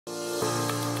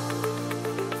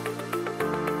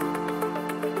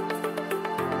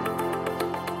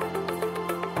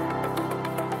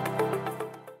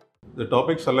The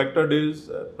topic selected is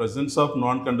presence of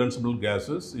non-condensable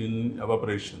gases in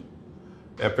evaporation,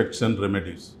 effects and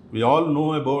remedies. We all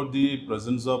know about the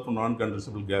presence of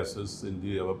non-condensable gases in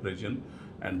the evaporation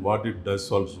and what it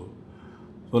does also.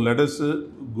 So let us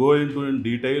go into in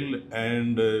detail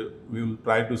and we will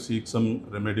try to seek some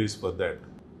remedies for that.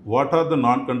 What are the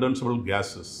non-condensable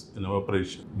gases in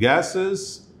evaporation?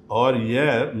 Gases or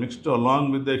air mixed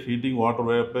along with the heating water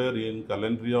vapor in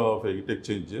calandria of a heat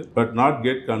exchanger but not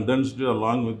get condensed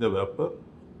along with the vapor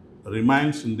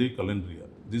remains in the calandria.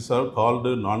 These are called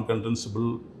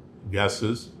non-condensable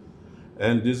gases,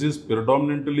 and this is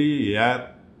predominantly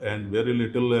air and very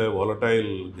little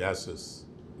volatile gases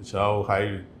which have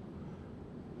high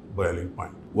boiling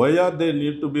point. Why are they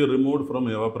need to be removed from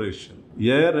evaporation?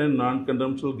 Air and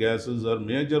non-condensable gases are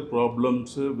major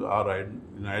problems are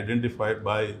identified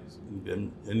by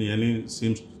any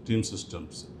steam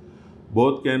systems.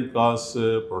 Both can cause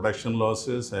production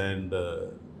losses and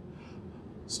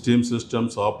steam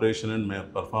systems operation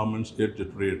and performance get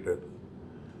deteriorated.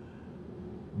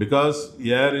 Because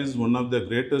air is one of the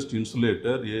greatest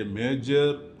insulator, a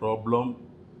major problem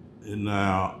in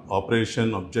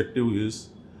operation objective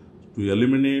is to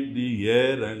eliminate the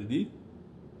air and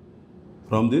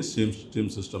from the steam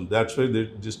system. That's why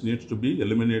this needs to be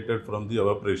eliminated from the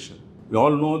evaporation. We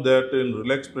all know that in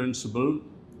relax principle,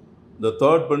 the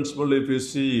third principle, if you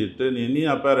see it in any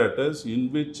apparatus in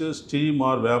which steam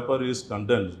or vapor is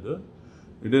condensed,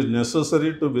 it is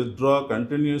necessary to withdraw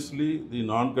continuously the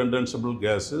non-condensable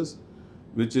gases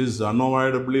which is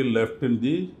unavoidably left in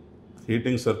the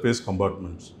heating surface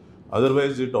compartments.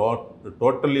 Otherwise, it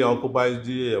totally occupies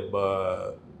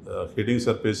the heating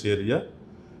surface area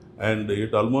and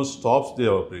it almost stops the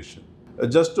evaporation.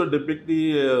 Just to depict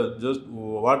just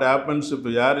what happens if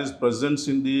air is present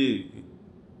in the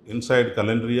inside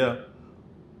calandria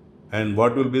and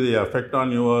what will be the effect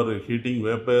on your heating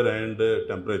vapor and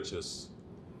temperatures.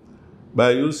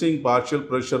 By using partial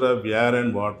pressure of air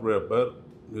and water vapor,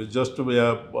 just we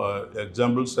have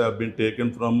examples have been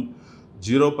taken from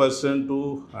 0%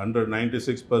 to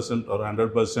 196% or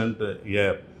 100%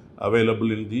 air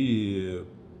available in the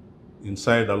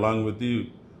inside along with the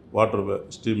water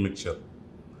steam mixture.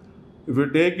 If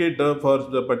you take it for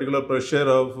the particular pressure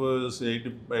of say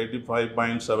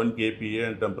 85.7 kPa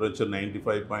and temperature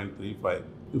 95.35,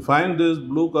 you find this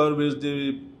blue curve is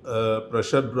the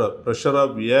pressure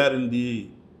of air in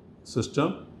the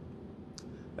system,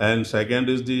 and second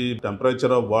is the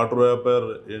temperature of water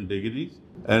vapor in degrees,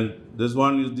 and this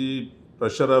one is the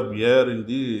pressure of air in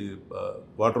the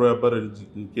water vapor in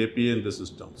kPa in the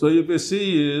system. So if you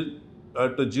see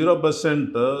at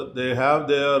 0%, they have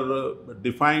their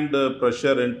defined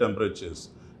pressure and temperatures.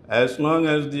 As long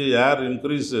as the air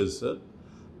increases,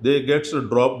 they get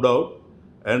dropped out,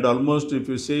 and almost if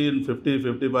you see in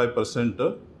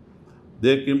 50-55%,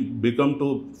 they can become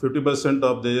to 50%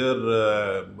 of their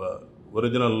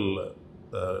original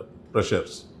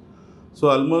pressures. So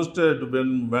almost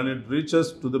when it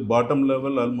reaches to the bottom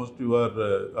level, almost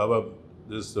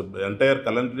this entire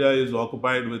calandria is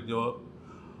occupied with your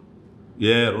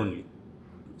air only.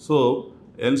 So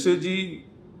NCG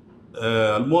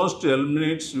almost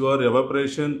eliminates your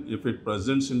evaporation if it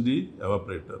presents in the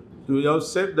evaporator. So we have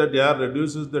said that air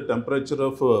reduces the temperature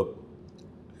of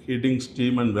heating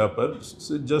steam and vapor.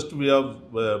 So just we have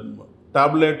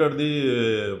tabulated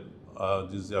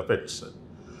these effects.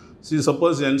 See,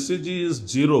 suppose NCG is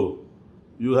 0,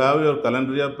 you have your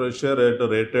calandria pressure at a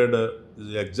rated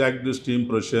exact steam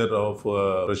pressure of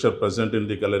pressure present in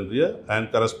the calandria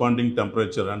and corresponding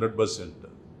temperature 100%.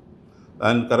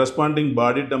 And corresponding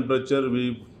body temperature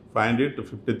we find it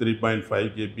 53.5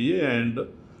 kPa and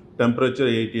temperature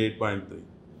 88.3.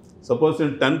 Suppose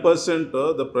in 10%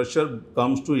 the pressure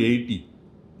comes to 80.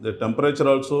 The temperature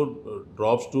also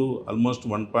drops to almost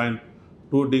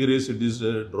 1.2 degrees. It is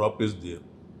drop is there.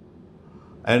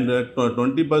 And at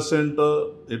 20%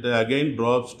 it again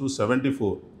drops to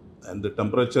 74 and the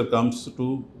temperature comes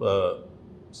to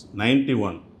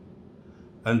 91.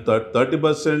 And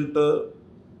 30%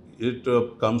 it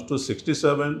comes to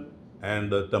 67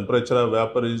 and the temperature of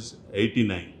vapor is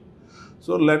 89.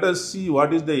 So let us see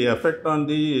what is the effect on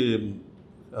the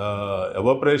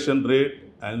evaporation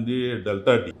rate and the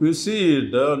delta T. We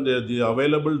see the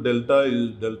available delta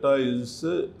is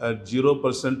at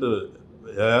 0%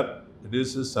 air, it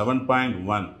is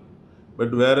 7.1.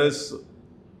 But whereas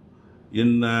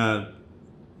in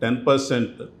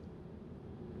 10%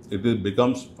 it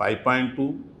becomes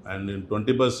 5.2 and in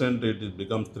 20% it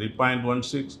becomes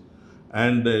 3.16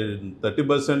 and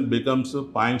 30% becomes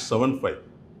 0.75.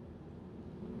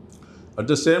 At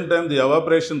the same time, the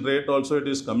evaporation rate also it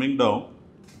is coming down.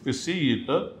 If you see it,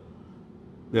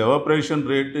 The evaporation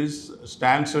rate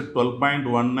stands at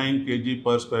 12.19 kg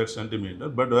per square centimeter,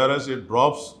 but whereas it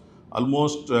drops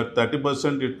almost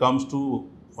 30%, it comes to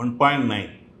 1.9.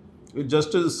 We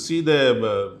just see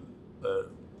the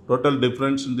total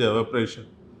difference in the evaporation.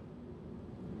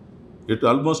 It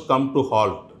almost come to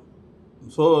halt.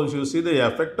 So if you see the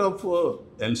effect of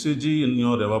NCG in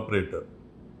your evaporator,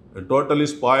 it totally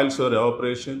spoils your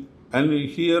evaporation. And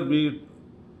here we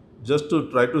just to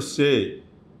try to say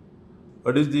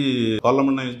what is the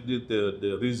columnize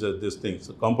these things,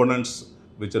 components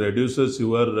which reduces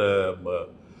your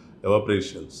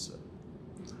evaporations.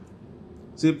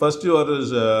 See, first your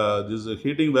this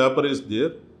heating vapor is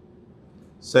there.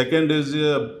 Second is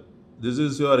this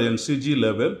is your NCG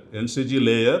level, NCG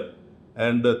layer,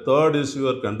 and third is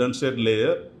your condensate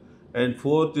layer, and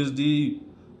fourth is the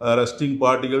resting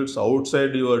particles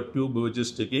outside your tube which is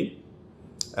sticking,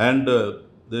 and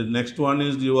the next one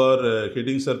is your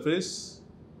heating surface,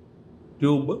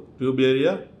 tube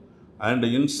area, and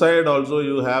inside also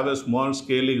you have a small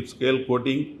scale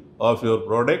coating of your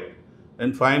product,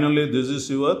 and finally this is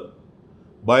your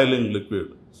boiling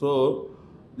liquid. So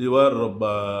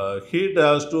your heat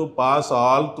has to pass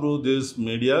all through these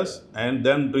medias and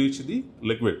then reach the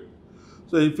liquid.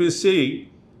 So if you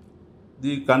see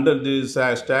the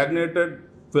stagnated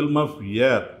film of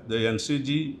air, the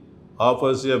NCG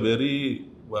offers a very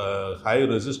high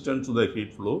resistance to the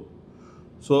heat flow.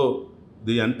 So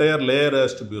the entire layer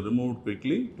has to be removed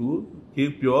quickly to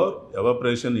keep your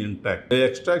evaporation intact. The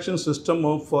extraction system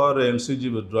for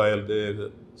NCG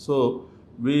withdrawal, so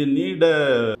we need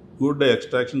a good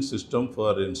extraction system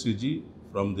for NCG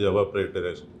from the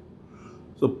evaporator.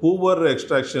 So poor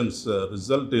extractions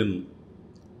result in,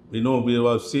 we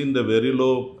have seen the very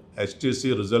low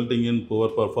HTC resulting in poor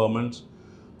performance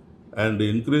and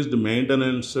increased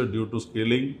maintenance due to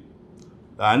scaling,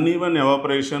 uneven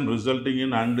evaporation resulting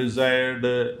in undesired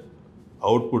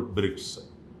output bricks.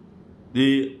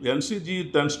 The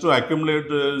NCG tends to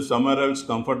accumulate somewhere else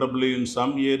comfortably in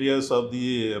some areas of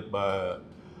the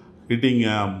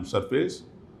heating surface.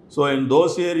 So in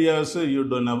those areas, you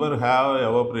do never have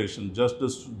evaporation, just the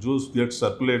juice gets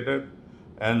circulated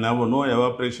and no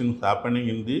evaporation happening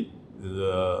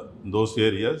in those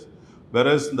areas.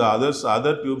 Whereas the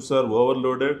other tubes are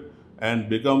overloaded and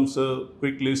becomes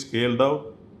quickly scaled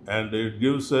out, and it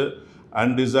gives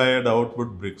undesired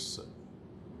output bricks.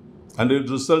 And it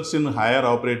results in higher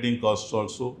operating costs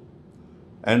also,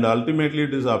 and ultimately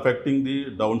it is affecting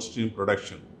the downstream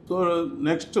production. So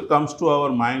next comes to our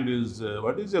mind is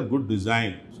what is a good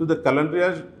design? So the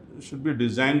calandria should be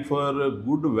designed for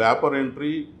good vapor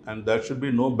entry, and there should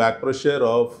be no back pressure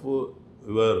of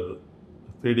your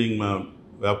feeding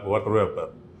water vapor.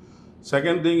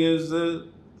 Second thing is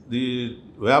the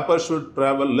vapor should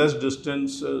travel less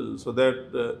distance so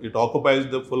that it occupies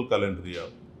the full calandria.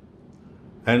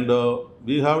 And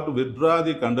we have to withdraw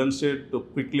the condensate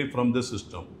quickly from the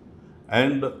system.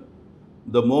 And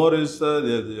the more is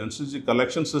the NCG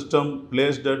collection system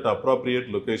placed at appropriate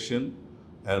location,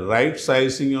 and right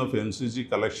sizing of NCG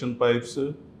collection pipes,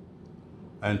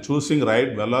 and choosing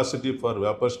right velocity for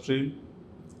vapor stream,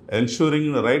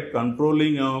 ensuring the right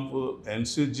controlling of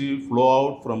NCG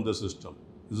flow out from the system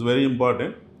is very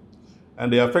important,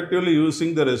 and effectively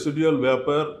using the residual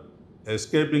vapor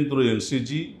escaping through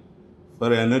NCG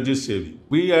for energy saving.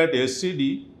 We at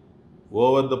SCD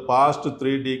over the past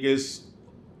 3 decades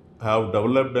have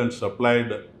developed and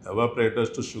supplied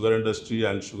evaporators to sugar industry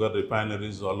and sugar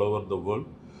refineries all over the world.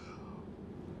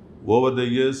 Over the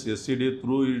years, SCD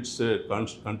through its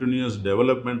continuous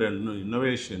development and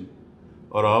innovation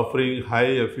are offering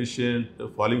high efficient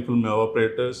falling film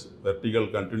evaporators, vertical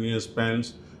continuous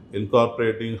fans,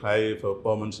 incorporating high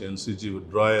performance NCG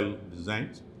withdrawal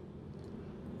designs,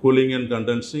 cooling and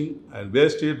condensing, and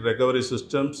waste heat recovery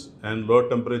systems, and low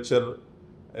temperature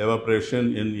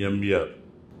evaporation in MBR.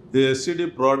 The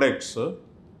SCD products,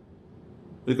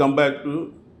 we come back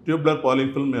to tubular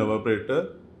polyfilm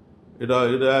evaporator.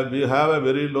 We have a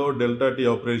very low delta T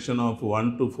operation of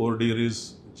 1 to 4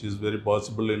 degrees, which is very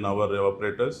possible in our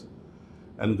evaporators,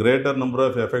 and greater number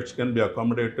of effects can be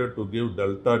accommodated to give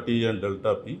delta T and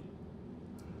delta P.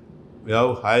 We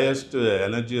have highest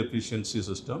energy efficiency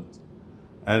system,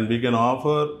 and we can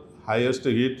offer highest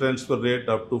heat transfer rate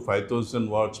up to 5000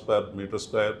 watts per meter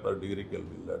square per degree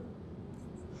Kelvin.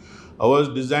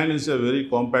 Our design is a very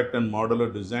compact and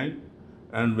modular design,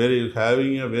 and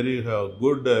having a very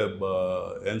good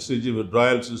NCG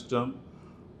withdrawal system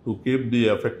to keep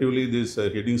effectively these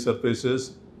heating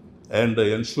surfaces and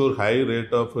ensure high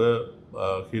rate of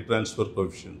heat transfer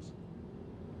coefficients.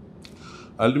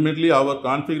 Ultimately, our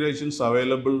configurations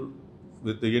available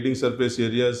with the heating surface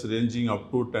areas ranging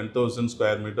up to 10,000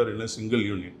 square meter in a single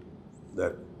unit.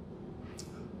 That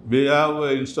we have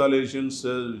installations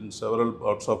in several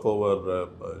parts of our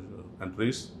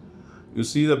countries. You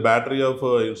see the battery of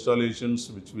installations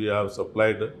which we have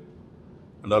supplied,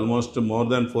 and almost more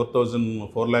than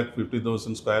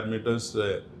 450,000 square meters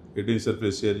heating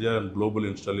surface area and global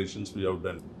installations we have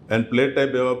done. And plate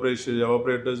type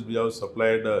evaporators we have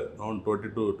supplied around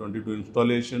 22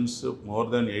 installations, more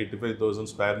than 85,000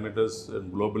 square meters,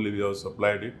 and globally we have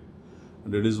supplied it.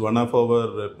 And it is one of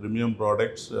our premium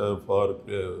products for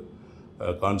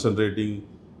concentrating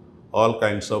all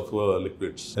kinds of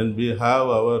liquids. And we have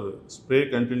our spray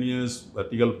continuous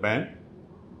vertical pan.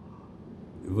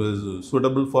 It was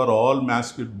suitable for all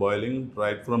mass heat boiling,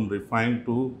 right from refined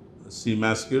to sea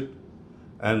mass heat.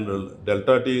 And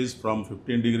delta T is from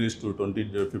 15 degrees to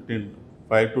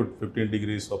 5 to 15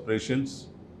 degrees operations.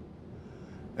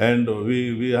 And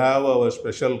we have our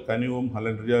special canium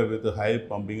Halendria with high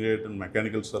pumping rate and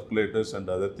mechanical circulators and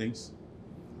other things.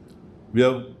 We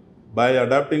have, by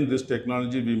adapting this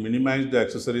technology, we minimize the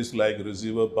accessories like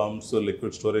receiver pumps,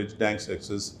 liquid storage tanks,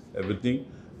 access, everything,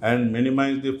 and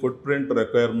minimize the footprint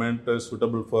requirement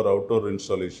suitable for outdoor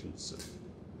installations.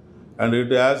 And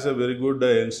it has a very good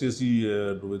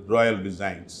NCG withdrawal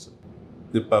designs.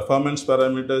 The performance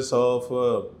parameters of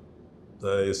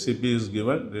the SCP is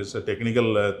given. It's a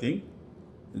technical thing.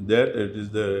 That it is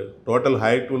the total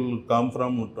height will come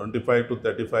from 25 to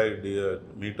 35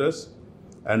 meters,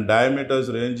 and diameters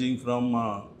ranging from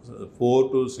 4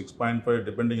 to 6.5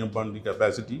 depending upon the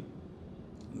capacity.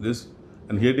 This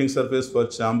and heating surface for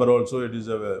chamber also, it is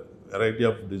a variety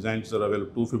of designs are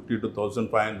available. 250 to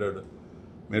 1,500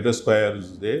 meter square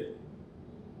is there,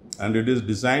 and it is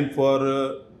designed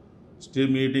for steam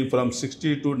heating from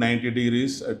 60 to 90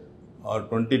 degrees or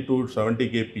 20 to 70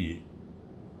 kPa.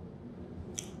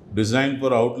 Designed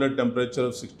for outlet temperature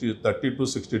of 30 to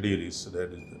 60 degrees.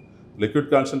 That is the liquid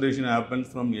concentration happens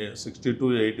from 60 to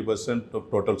 80% of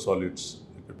total solids.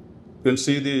 You can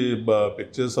see the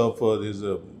pictures of these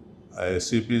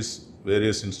SCP's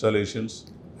various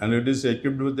installations, and it is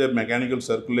equipped with a mechanical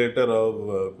circulator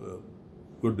of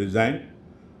good design,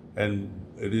 and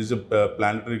it is a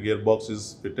planetary gearbox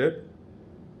is fitted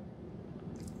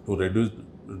to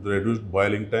reduce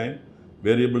boiling time,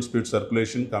 variable speed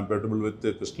circulation compatible with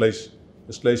the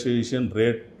crystallization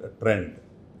rate trend.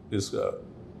 Is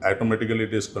automatically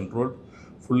it is controlled,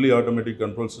 fully automatic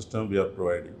control system we are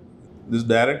providing. This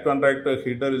direct contact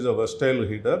heater is a versatile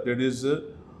heater.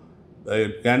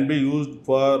 It can be used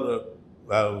for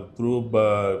through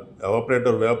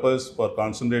evaporator vapors for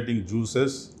concentrating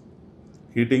juices,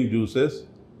 heating juices,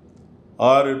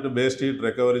 or into waste heat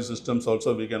recovery systems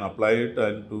also we can apply it,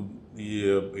 and to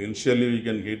initially we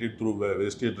can heat it through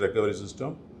waste heat recovery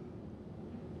system.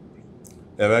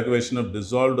 Evacuation of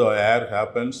dissolved air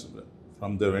happens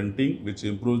from the venting, which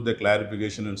improves the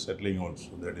clarification and settling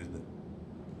also. That is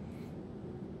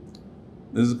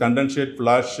this is condensate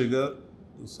flash trigger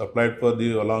supplied for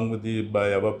the along with the by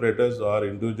evaporators, or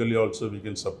individually also we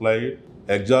can supply it.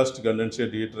 Exhaust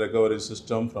condensate heat recovery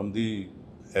system from the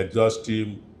exhaust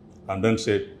steam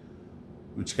condensate,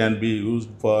 which can be used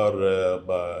for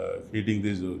heating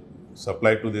these,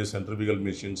 supplied to the centrifugal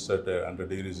machines at 100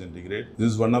 degrees centigrade.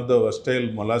 This is one of the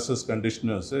versatile molasses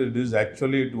conditioners.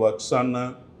 It works on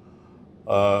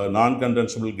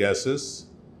non-condensable gases,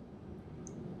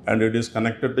 and it is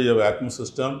connected to a vacuum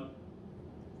system.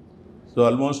 So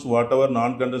almost whatever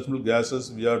non-condensable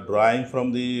gases we are drawing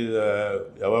from the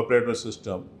evaporator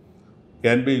system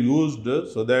can be used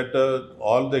so that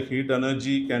all the heat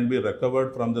energy can be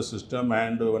recovered from the system,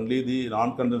 and only the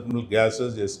non-condensable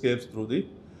gases escapes through the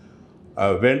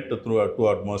vent to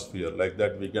atmosphere. Like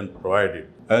that we can provide it.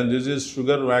 And this is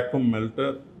sugar vacuum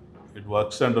melter. It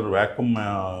works under vacuum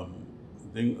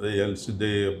thing.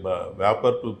 The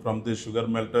vapor from the sugar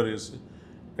melter is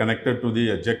connected to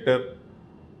the ejector.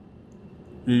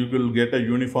 You will get a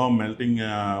uniform melting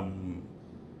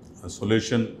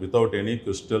solution without any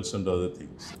crystals and other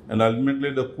things. And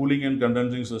ultimately the cooling and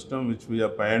condensing system, which we are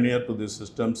pioneer to these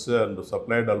systems and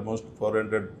supplied almost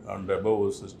 400 and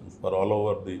above systems for all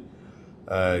over the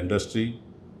industry,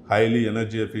 highly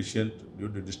energy efficient due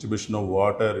to distribution of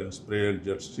water in spray and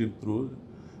jet stream through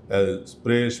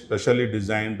spray specially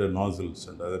designed nozzles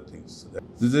and other things.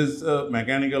 This is a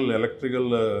mechanical electrical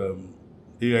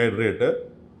dehydrator.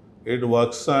 It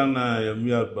works on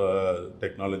MER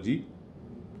technology,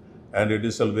 and it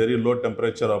is a very low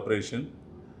temperature operation.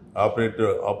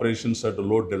 Operations at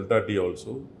low delta T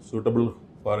also, suitable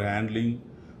for handling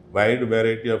wide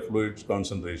variety of fluids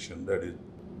concentration. That is.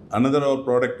 Another our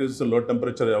product is low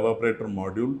temperature evaporator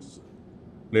modules.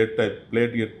 plate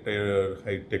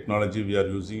high technology we are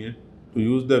using it. To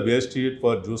use the waste heat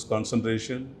for juice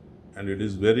concentration, and it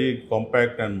is very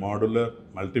compact and modular,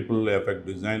 multiple effect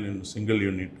design in single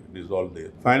unit. It is all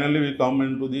there. Finally, we come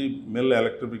into the mill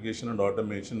electrification and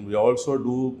automation. We also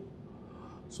do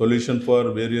solution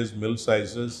for various mill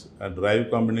sizes and drive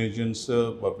combinations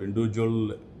of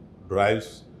individual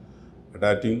drives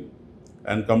attaching,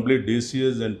 and complete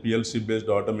DCS and PLC based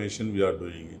automation we are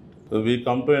doing it. So we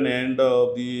come to an end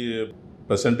of the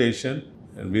presentation,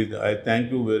 and I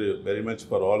thank you very much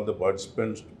for all the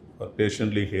participants for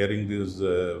patiently hearing this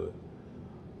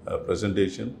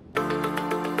presentation.